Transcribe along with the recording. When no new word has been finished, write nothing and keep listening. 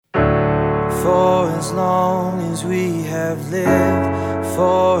For as long as we have lived,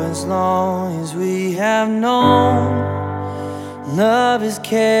 for as long as we have known, love has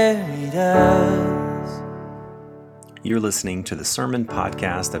carried us. You're listening to the sermon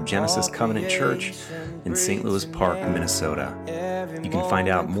podcast of Genesis Covenant Church in St. Louis Park, Minnesota. You can find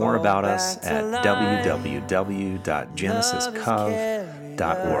out more about us at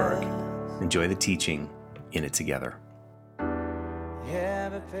www.genesiscov.org. Enjoy the teaching in it together.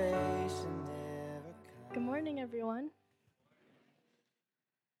 Good morning, everyone.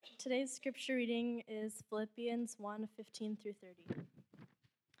 Today's scripture reading is Philippians 1:15 through 30.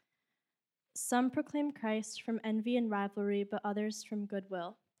 Some proclaim Christ from envy and rivalry, but others from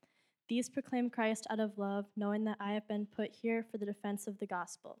goodwill. These proclaim Christ out of love, knowing that I have been put here for the defense of the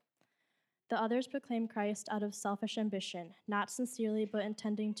gospel. The others proclaim Christ out of selfish ambition, not sincerely, but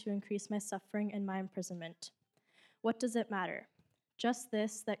intending to increase my suffering and my imprisonment. What does it matter? Just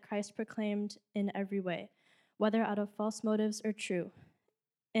this, that Christ proclaimed in every way, whether out of false motives or true,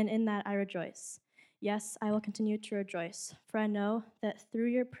 and in that I rejoice. Yes, I will continue to rejoice, for I know that through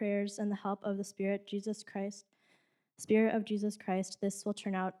your prayers and the help of the Spirit of Jesus Christ, this will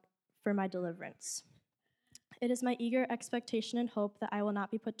turn out for my deliverance. It is my eager expectation and hope that I will not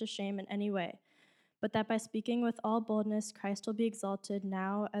be put to shame in any way, but that by speaking with all boldness, Christ will be exalted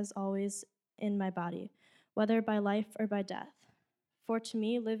now as always in my body, whether by life or by death. For to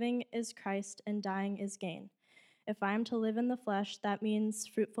me, living is Christ and dying is gain. If I am to live in the flesh, that means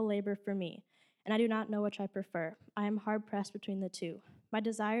fruitful labor for me, and I do not know which I prefer. I am hard-pressed between the two. My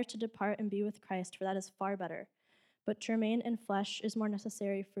desire is to depart and be with Christ, for that is far better. But to remain in flesh is more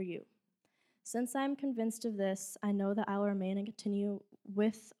necessary for you. Since I am convinced of this, I know that I will remain and continue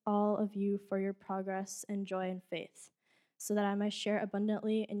with all of you for your progress and joy and faith, so that I may share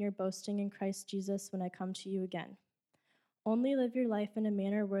abundantly in your boasting in Christ Jesus when I come to you again. Only live your life in a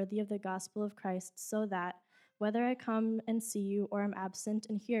manner worthy of the gospel of Christ, so that, whether I come and see you or am absent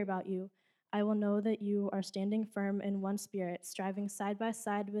and hear about you, I will know that you are standing firm in one spirit, striving side by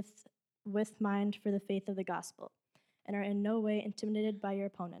side with mind for the faith of the gospel, and are in no way intimidated by your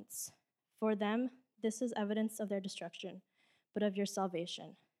opponents. For them, this is evidence of their destruction, but of your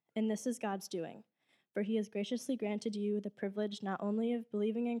salvation. And this is God's doing, for he has graciously granted you the privilege not only of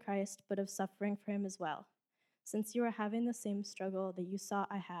believing in Christ, but of suffering for him as well, since you are having the same struggle that you saw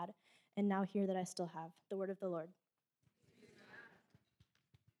I had, and now hear that I still have. The word of the Lord.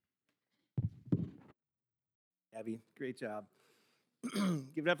 Abby, great job.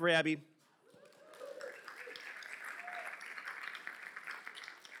 Give it up for Abby.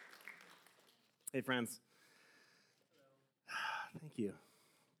 Hey, friends. Thank you.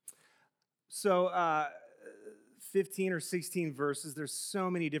 So, 15 or 16 verses. There's so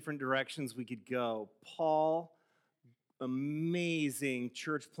many different directions we could go. Paul, amazing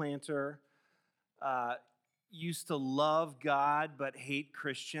church planter, used to love God but hate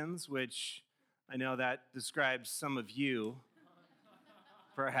Christians, which I know that describes some of you,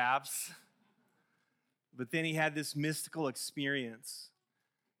 perhaps. But then he had this mystical experience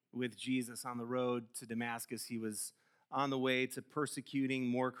with Jesus on the road to Damascus. He was on the way to persecuting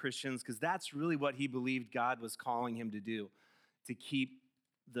more Christians, because that's really what he believed God was calling him to do, to keep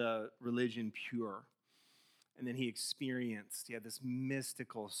the religion pure. And then he had this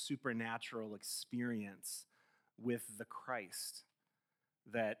mystical, supernatural experience with the Christ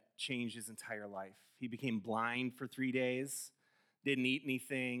that changed his entire life. He became blind for 3 days, didn't eat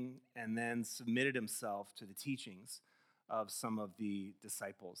anything, and then submitted himself to the teachings of some of the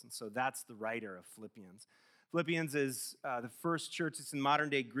disciples. And so that's the writer of Philippians. Philippians is the first church. It's in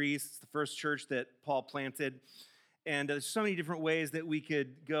modern-day Greece. It's the first church that Paul planted. And there's so many different ways that we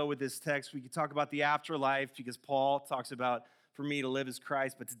could go with this text. We could talk about the afterlife, because Paul talks about, for me to live is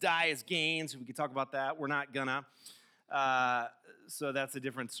Christ, but to die is gain. So we could talk about that. We're not gonna. So that's a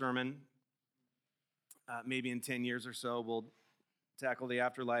different sermon. Maybe in 10 years or so, we'll tackle the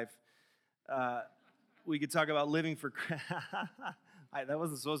afterlife. We could talk about living for Christ. That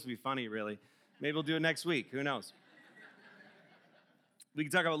wasn't supposed to be funny, really. Maybe we'll do it next week. Who knows? We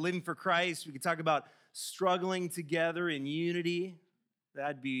could talk about living for Christ. We could talk about struggling together in unity.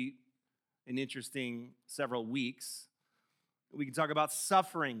 That'd be an interesting several weeks. We could talk about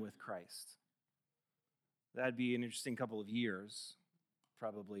suffering with Christ. That'd be an interesting couple of years,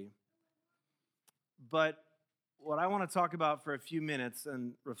 probably. But what I want to talk about for a few minutes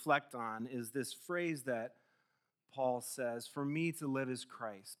and reflect on is this phrase that Paul says, "For me to live is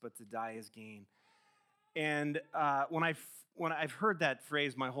Christ, but to die is gain." And when I've heard that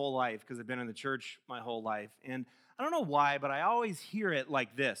phrase my whole life, because I've been in the church my whole life, and I don't know why, but I always hear it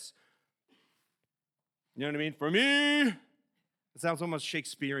like this. You know what I mean? For me, it sounds almost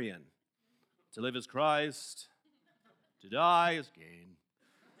Shakespearean. To live is Christ, to die is gain.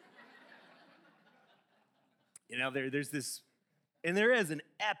 You know, there's this, and there is an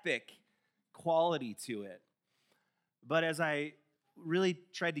epic quality to it. But as I really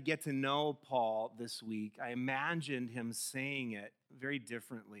tried to get to know Paul this week, I imagined him saying it very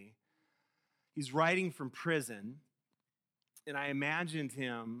differently. He's writing from prison, and I imagined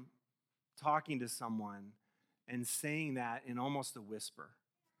him talking to someone and saying that in almost a whisper.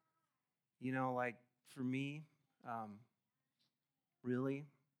 You know, like, for me, really,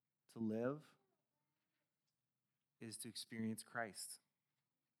 to live is to experience Christ.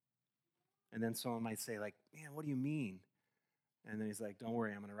 And then someone might say, like, man, what do you mean? And then he's like, don't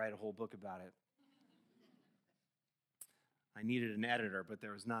worry, I'm going to write a whole book about it. I needed an editor, but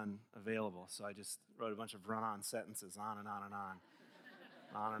there was none available, so I just wrote a bunch of run-on sentences, on and on and on,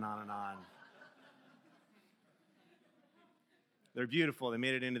 on and on and on. They're beautiful. They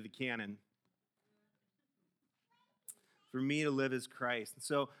made it into the canon. For me to live is Christ. And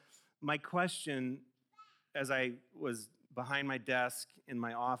so my question, as I was behind my desk in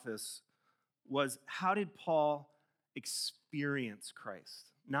my office, was how did Paul experience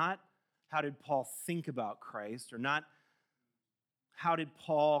Christ? Not how did Paul think about Christ, or not how did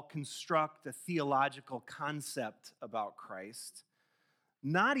Paul construct a theological concept about Christ,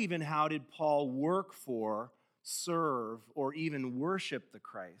 not even how did Paul work for, serve, or even worship the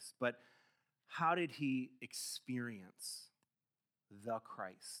Christ, but how did he experience the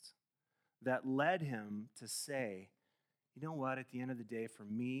Christ that led him to say, you know what, at the end of the day, for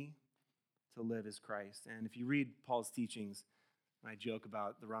me, to live is Christ. And if you read Paul's teachings, and I joke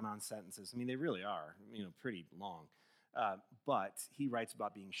about the run-on sentences, I mean, they really are, pretty long. But he writes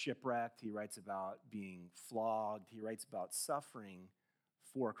about being shipwrecked. He writes about being flogged. He writes about suffering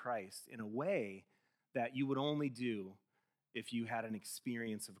for Christ in a way that you would only do if you had an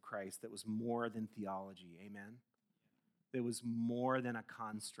experience of Christ that was more than theology. Amen? That was more than a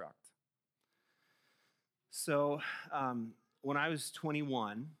construct. So when I was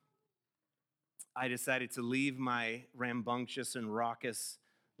 21, I decided to leave my rambunctious and raucous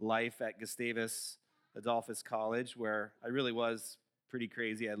life at Gustavus Adolphus College, where I really was pretty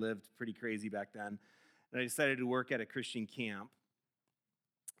crazy. I lived pretty crazy back then. And I decided to work at a Christian camp.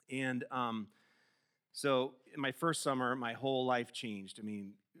 And so in my first summer, my whole life changed. I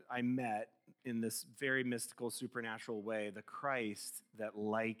mean, I met in this very mystical, supernatural way the Christ that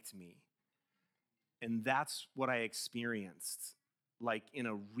liked me. And that's what I experienced, like in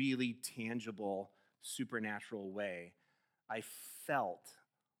a really tangible, supernatural way. I felt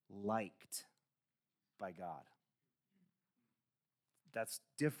liked by God. That's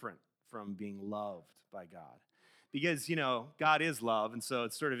different from being loved by God. Because, God is love, and so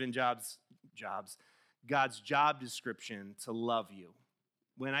it's sort of in God's job description to love you.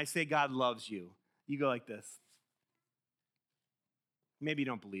 When I say God loves you, you go like this. Maybe you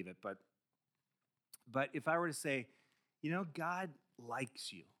don't believe it, but if I were to say, God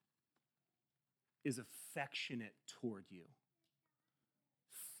likes you, is affectionate toward you,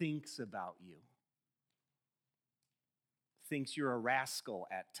 thinks about you, thinks you're a rascal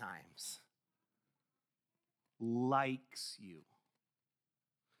at times, likes you.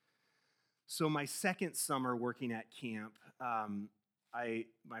 So my second summer working at camp, my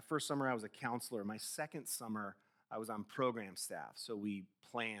first summer I was a counselor. My second summer I was on program staff, so we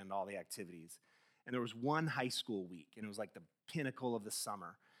planned all the activities. And there was one high school week, and it was like the pinnacle of the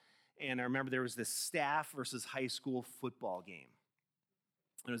summer. And I remember there was this staff versus high school football game.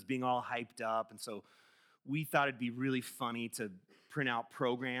 And it was being all hyped up, and so we thought it'd be really funny to print out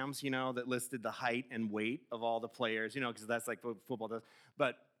programs, that listed the height and weight of all the players, because that's like what football does.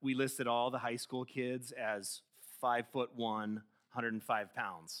 But we listed all the high school kids as 5'1", 105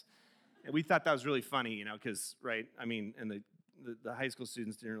 pounds. And we thought that was really funny, because, right, I mean, and the high school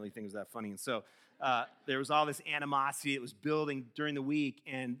students didn't really think it was that funny. And so there was all this animosity that was building during the week,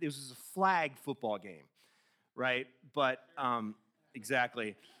 and this was a flag football game, right? But,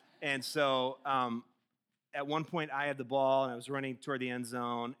 exactly. And so at one point I had the ball, and I was running toward the end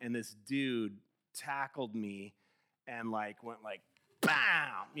zone, and this dude tackled me and went like,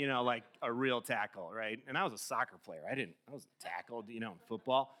 bam, like a real tackle, right? And I was a soccer player. I wasn't tackled, in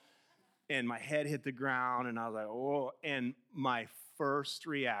football. And my head hit the ground, and I was like, oh. And my first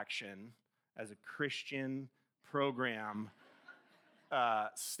reaction as a Christian program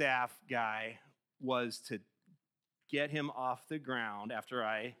staff guy was to get him off the ground after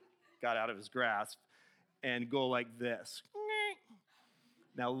I got out of his grasp and go like this.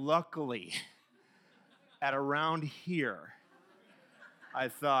 Now, luckily, at around here, I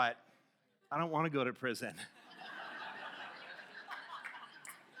thought, I don't want to go to prison.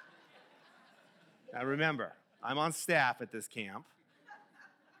 Now remember, I'm on staff at this camp.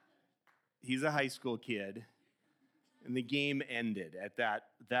 He's a high school kid, and the game ended at that.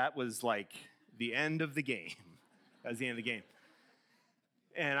 That was like the end of the game. That was the end of the game.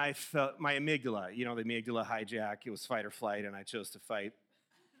 And I felt my amygdala, the amygdala hijack, it was fight or flight, and I chose to fight.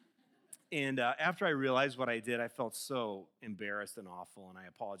 And after I realized what I did, I felt so embarrassed and awful, and I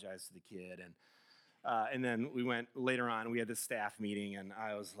apologized to the kid. And then we went later on, we had this staff meeting, and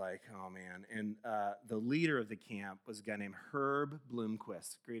I was like, oh, man. And the leader of the camp was a guy named Herb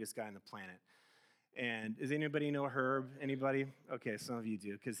Bloomquist, greatest guy on the planet. And does anybody know Herb? Anybody? Okay, some of you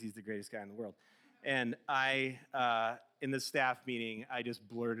do, because he's the greatest guy in the world. And I, in the staff meeting, I just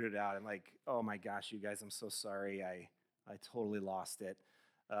blurted it out. I'm like, oh, my gosh, you guys, I'm so sorry. I totally lost it.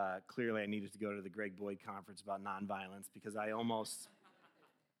 Clearly, I needed to go to the Greg Boyd conference about nonviolence because I almost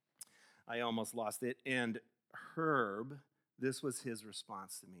lost it. And Herb, this was his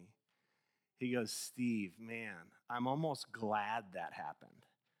response to me. He goes, Steve, man, I'm almost glad that happened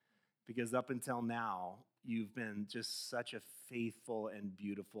because up until now, you've been just such a faithful and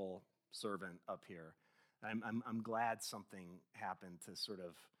beautiful servant up here. I'm glad something happened to sort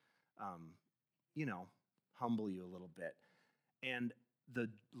of, humble you a little bit. And the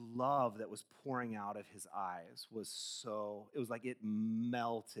love that was pouring out of his eyes it was like it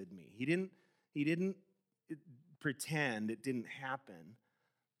melted me. He didn't pretend it didn't happen,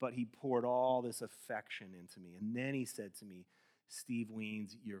 but he poured all this affection into me. And then he said to me, Steve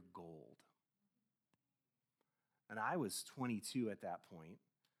Weens, you're gold. And I was 22 at that point,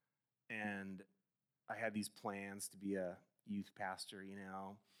 and I had these plans to be a youth pastor,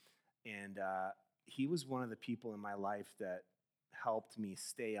 and he was one of the people in my life that helped me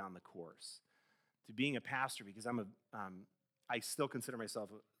stay on the course to being a pastor because I still consider myself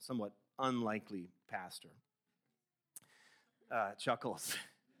a somewhat unlikely pastor. Chuckles.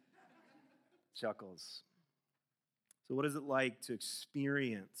 Chuckles. So what is it like to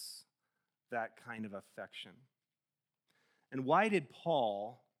experience that kind of affection? And why did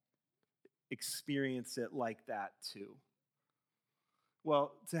Paul experience it like that too?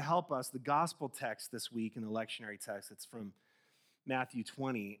 Well, to help us, the gospel text this week in the lectionary text, it's from Matthew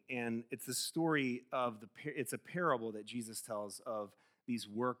 20, and it's the story of it's a parable that Jesus tells of these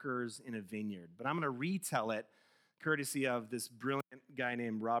workers in a vineyard. But I'm going to retell it courtesy of this brilliant guy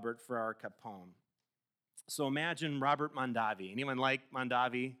named Robert Farrar Capon. So imagine Robert Mondavi. Anyone like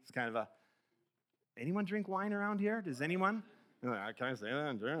Mondavi? It's kind of anyone drink wine around here? Does anyone? Can I say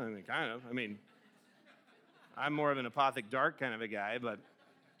that? Kind of. I mean, I'm more of an Apothic Dark kind of a guy, but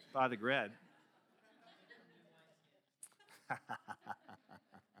Apothic Red.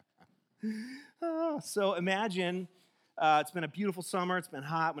 So imagine it's been a beautiful summer. It's been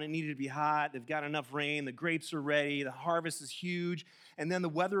hot when it needed to be hot. They've got enough rain. The grapes are ready. The harvest is huge. And then the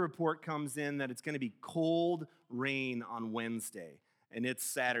weather report comes in that it's going to be cold rain on Wednesday. And it's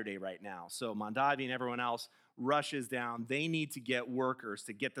Saturday right now. So Mondavi and everyone else rushes down. They need to get workers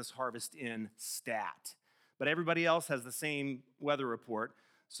to get this harvest in stat. But everybody else has the same weather report.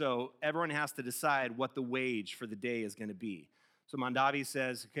 So everyone has to decide what the wage for the day is going to be. So Mondavi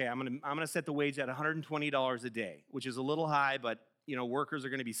says, okay, I'm going to set the wage at $120 a day, which is a little high, but workers are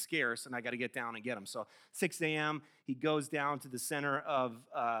going to be scarce, and I got to get down and get them. So 6 a.m., he goes down to the center of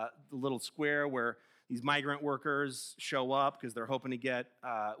the little square where these migrant workers show up because they're hoping to get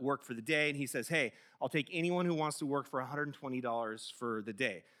work for the day. And he says, hey, I'll take anyone who wants to work for $120 for the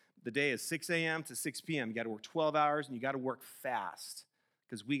day. The day is 6 a.m. to 6 p.m. You got to work 12 hours, and you got to work fast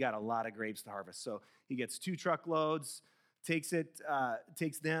because we got a lot of grapes to harvest. So he gets 2 truckloads, takes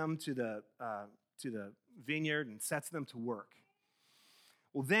them to the vineyard and sets them to work.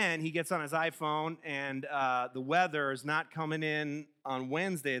 Well, then he gets on his iPhone, and the weather is not coming in on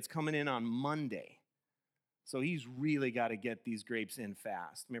Wednesday, it's coming in on Monday. So he's really got to get these grapes in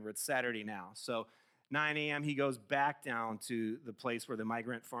fast. Remember, it's Saturday now. So 9 a.m., he goes back down to the place where the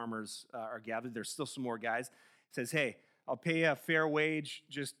migrant farmers are gathered. There's still some more guys. He says, hey, I'll pay you a fair wage.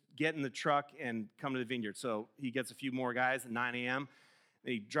 Just get in the truck and come to the vineyard. So he gets a few more guys at 9 a.m.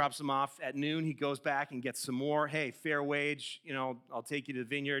 He drops them off at noon. He goes back and gets some more. Hey, fair wage. I'll take you to the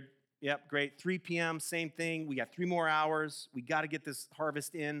vineyard. Yep, great. 3 p.m., same thing. We got 3 more hours. We got to get this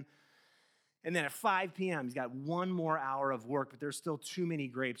harvest in. And then at 5 p.m., he's got 1 more hour of work, but there's still too many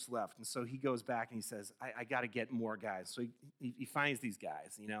grapes left. And so he goes back and he says, I got to get more guys. So he finds these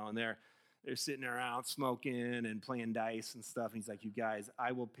guys, and they're sitting around smoking and playing dice and stuff. And he's like, you guys,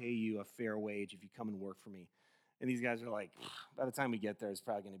 I will pay you a fair wage if you come and work for me. And these guys are like, by the time we get there, it's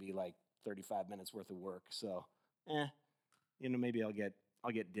probably going to be like 35 minutes worth of work. So, maybe I'll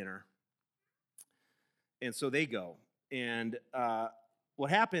get dinner. And so they go. And what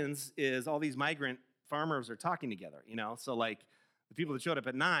happens is all these migrant farmers are talking together, So like the people that showed up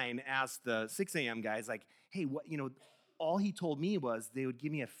at 9 asked the 6 a.m. guys, like, hey, what, all he told me was they would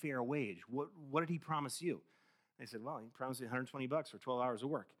give me a fair wage. What did he promise you? They said, well, he promised me $120 for 12 hours of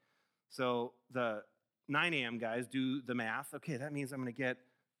work. So the 9 a.m. guys do the math. Okay, that means I'm going to get,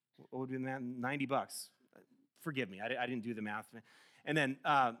 what would be the math? $90. Forgive me, I didn't do the math. And then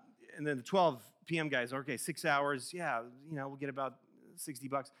the 12 p.m. guys, okay, 6 hours, yeah, we'll get about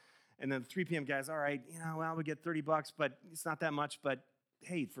 $60. And then the 3 p.m. guys, all right, well, we'll get $30, but it's not that much, but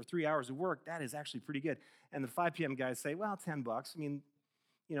hey, for 3 hours of work, that is actually pretty good. And the 5 p.m. guys say, well, $10. I mean,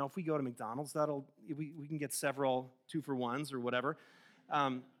 if we go to McDonald's, we can get several 2-for-1s or whatever.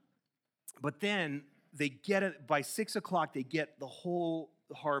 But then they get it, by 6 o'clock, they get the whole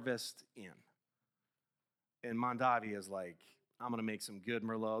harvest in. And Mondavi is like, I'm going to make some good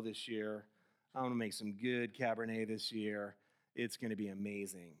Merlot this year. I'm going to make some good Cabernet this year. It's going to be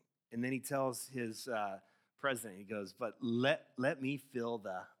amazing. And then he tells his president, he goes, but let me fill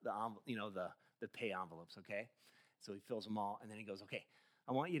the pay envelopes, okay? So he fills them all, and then he goes, okay,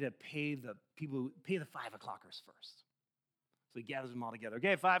 I want you to pay the 5 o'clockers first. So he gathers them all together.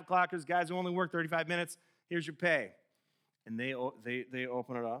 Okay, 5 o'clockers, guys who only work 35 minutes, here's your pay. And they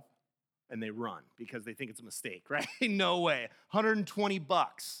open it up, and they run because they think it's a mistake, right? No way.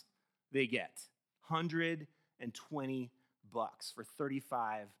 $120 they get. $120 for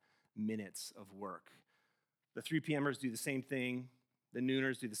 35 minutes of work. The 3 p.m.ers do the same thing. The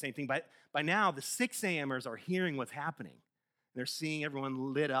nooners do the same thing. By now, the 6 a.m.ers are hearing what's happening. They're seeing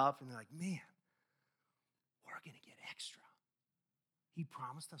everyone lit up, and they're like, man, we're going to get extra. He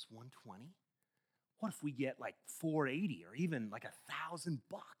promised us $120. What if we get like $480 or even like $1,000?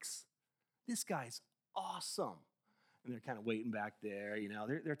 This guy's awesome. And they're kind of waiting back there.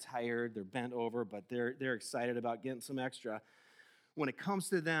 They're tired, they're bent over, but they're excited about getting some extra. When it comes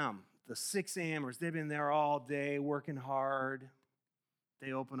to them, the 6 a.m.ers, they've been there all day working hard.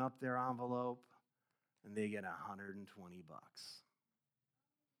 They open up their envelope and they get $120.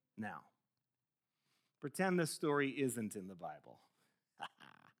 Now, pretend this story isn't in the Bible.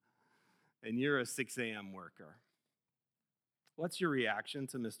 And you're a 6 a.m. worker. What's your reaction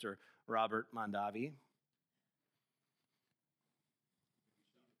to Mr. Robert Mondavi?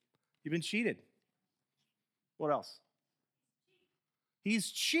 You've been cheated. What else?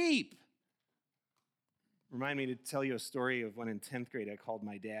 He's cheap. Remind me to tell you a story of when in 10th grade I called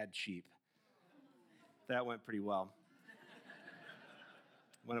my dad cheap. That went pretty well.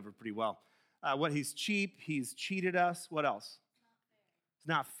 Went over pretty well. He's cheap, he's cheated us. What else? It's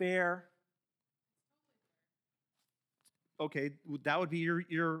not fair. Okay, that would be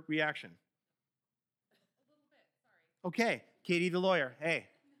your reaction. A little bit, sorry. Okay, Katie the lawyer. Hey,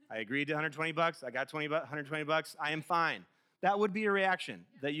 I agreed to $120. I got $120. I am fine. That would be a reaction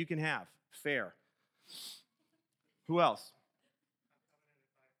that you can have. Fair. Who else?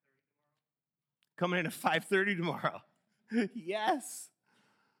 Coming in at 5:30 tomorrow. Yes.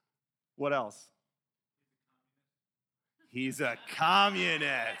 What else? He's a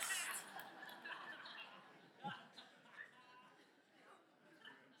communist.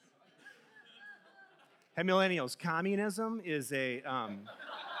 Hey, millennials, communism is a...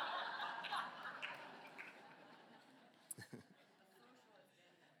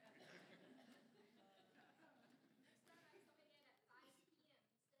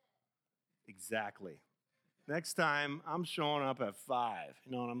 Exactly. Next time, I'm showing up at 5.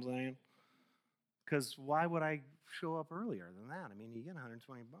 You know what I'm saying? Because why would I show up earlier than that? I mean, you get $120.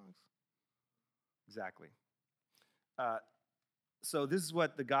 Exactly. So this is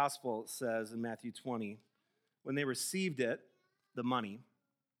what the gospel says in Matthew 20. When they received it, the money,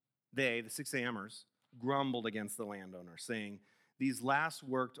 the 6 a.m.ers, grumbled against the landowner, saying, these last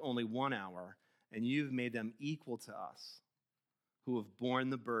worked only 1 hour, and you've made them equal to us, who have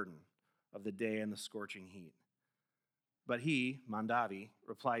borne the burden of the day and the scorching heat. But he, Mondavi,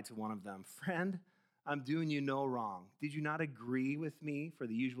 replied to one of them, friend, I'm doing you no wrong. Did you not agree with me for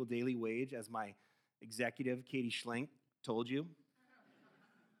the usual daily wage as my executive, Katie Schlenk, told you?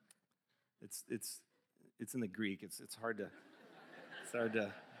 It's in the Greek. It's hard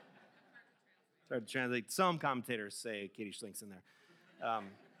to translate. Some commentators say Katie Schlenk's in there.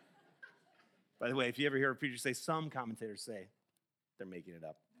 By the way, if you ever hear a preacher say some commentators say, they're making it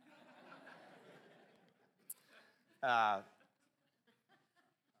up.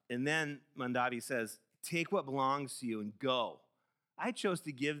 And then Mondavi says, take what belongs to you and go. I chose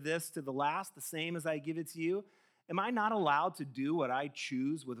to give this to the last, the same as I give it to you. Am I not allowed to do what I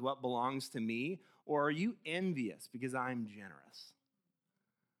choose with what belongs to me? Or are you envious because I'm generous?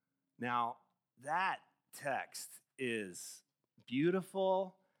 Now, that text is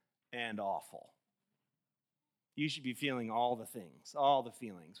beautiful and awful. You should be feeling all the things, all the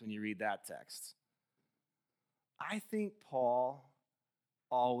feelings when you read that text. I think Paul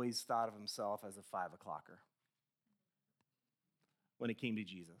always thought of himself as a 5 o'clocker when it came to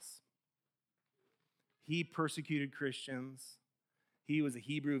Jesus. He persecuted Christians. He was a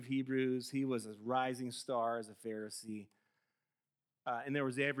Hebrew of Hebrews. He was a rising star as a Pharisee. And there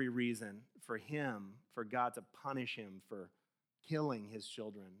was every reason for him, for God to punish him for killing his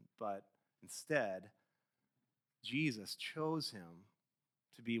children. But instead, Jesus chose him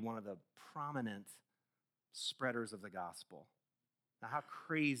to be one of the prominent spreaders of the gospel. Now, how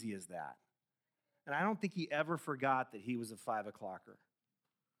crazy is that? And I don't think he ever forgot that he was a 5 o'clocker.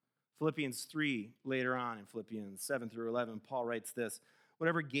 Philippians 3, later on in Philippians 7 through 11, Paul writes this,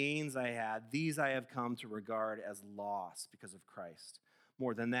 "Whatever gains I had, these I have come to regard as loss because of Christ.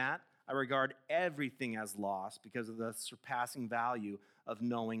 More than that, I regard everything as loss because of the surpassing value of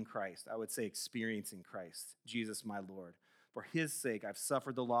knowing Christ." I would say experiencing Christ, Jesus my Lord. "For his sake, I've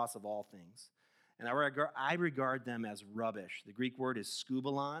suffered the loss of all things. And I regard them as rubbish." The Greek word is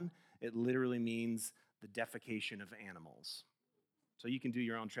skubalon. It literally means the defecation of animals. So you can do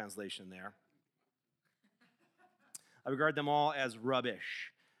your own translation there. "I regard them all as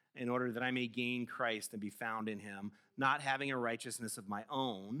rubbish in order that I may gain Christ and be found in him, not having a righteousness of my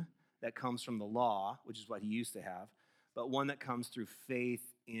own that comes from the law," which is what he used to have, "but one that comes through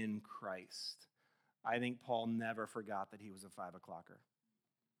faith in Christ." I think Paul never forgot that he was a 5 o'clocker.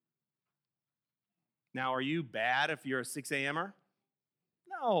 Now, are you bad if you're a 6 a.m.er?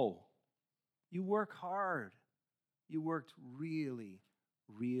 No. You work hard. You worked really,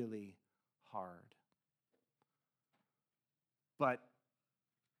 really hard. But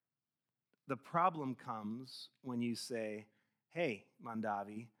the problem comes when you say, "Hey,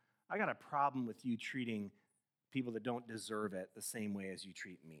 Mandavi, I got a problem with you treating people that don't deserve it the same way as you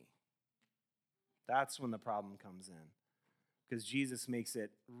treat me." That's when the problem comes in. Because Jesus makes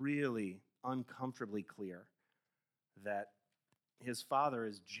it really uncomfortably clear that his Father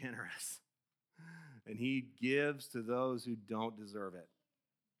is generous and he gives to those who don't deserve it.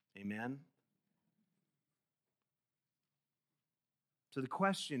 Amen? So the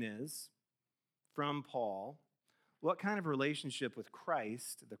question is, from Paul, what kind of relationship with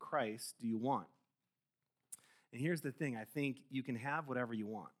Christ, the Christ, do you want? And here's the thing, I think you can have whatever you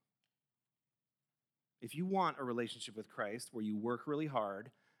want. If you want a relationship with Christ where you work really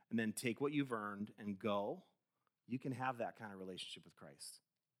hard and then take what you've earned and go, you can have that kind of relationship with Christ.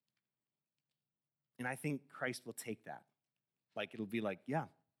 And I think Christ will take that. Like, it'll be like, yeah.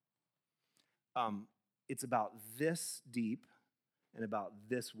 It's about this deep and about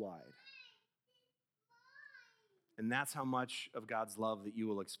this wide. And that's how much of God's love that you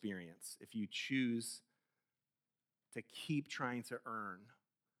will experience if you choose to keep trying to earn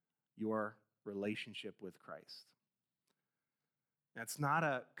your relationship with Christ. That's not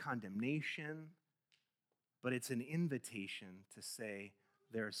a condemnation, but it's an invitation to say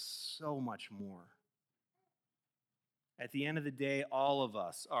there's so much more. At the end of the day, all of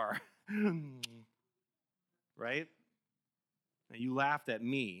us are, right? Now, you laughed at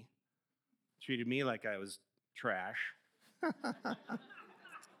me, treated me like I was trash.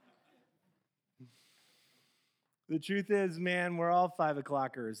 The truth is, man, we're all 5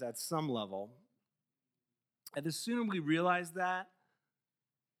 o'clockers at some level. And the sooner we realize that,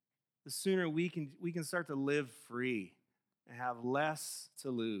 the sooner we can start to live free and have less to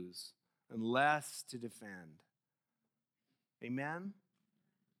lose and less to defend. Amen?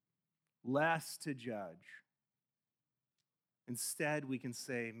 Less to judge. Instead, we can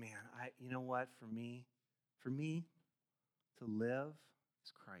say, man, you know what, for me, to live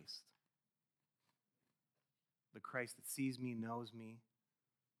is Christ. The Christ that sees me, knows me,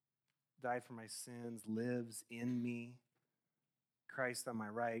 died for my sins, lives in me. Christ on my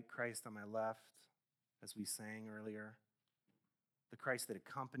right, Christ on my left, as we sang earlier. The Christ that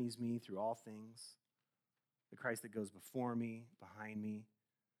accompanies me through all things. The Christ that goes before me, behind me.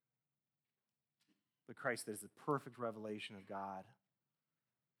 The Christ that is the perfect revelation of God.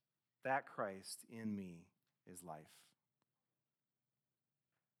 That Christ in me is life.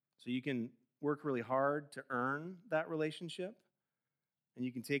 So you can work really hard to earn that relationship, and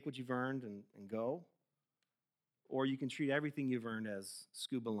you can take what you've earned and go, or you can treat everything you've earned as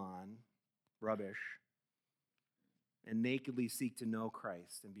skubalon, rubbish, and nakedly seek to know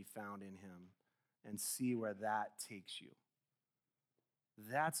Christ and be found in him and see where that takes you.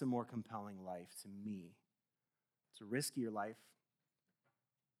 That's a more compelling life to me. It's a riskier life.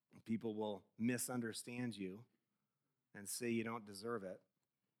 People will misunderstand you and say you don't deserve it.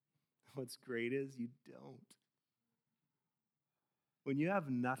 What's great is you don't. When you have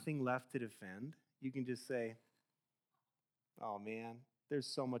nothing left to defend, you can just say, oh man, there's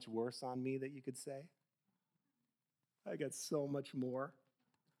so much worse on me that you could say. I got so much more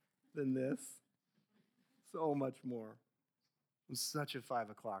than this. So much more. I'm such a 5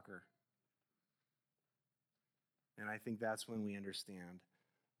 o'clocker. And I think that's when we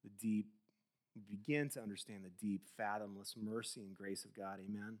begin to understand the deep, fathomless mercy and grace of God.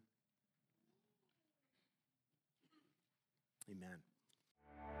 Amen. Amen.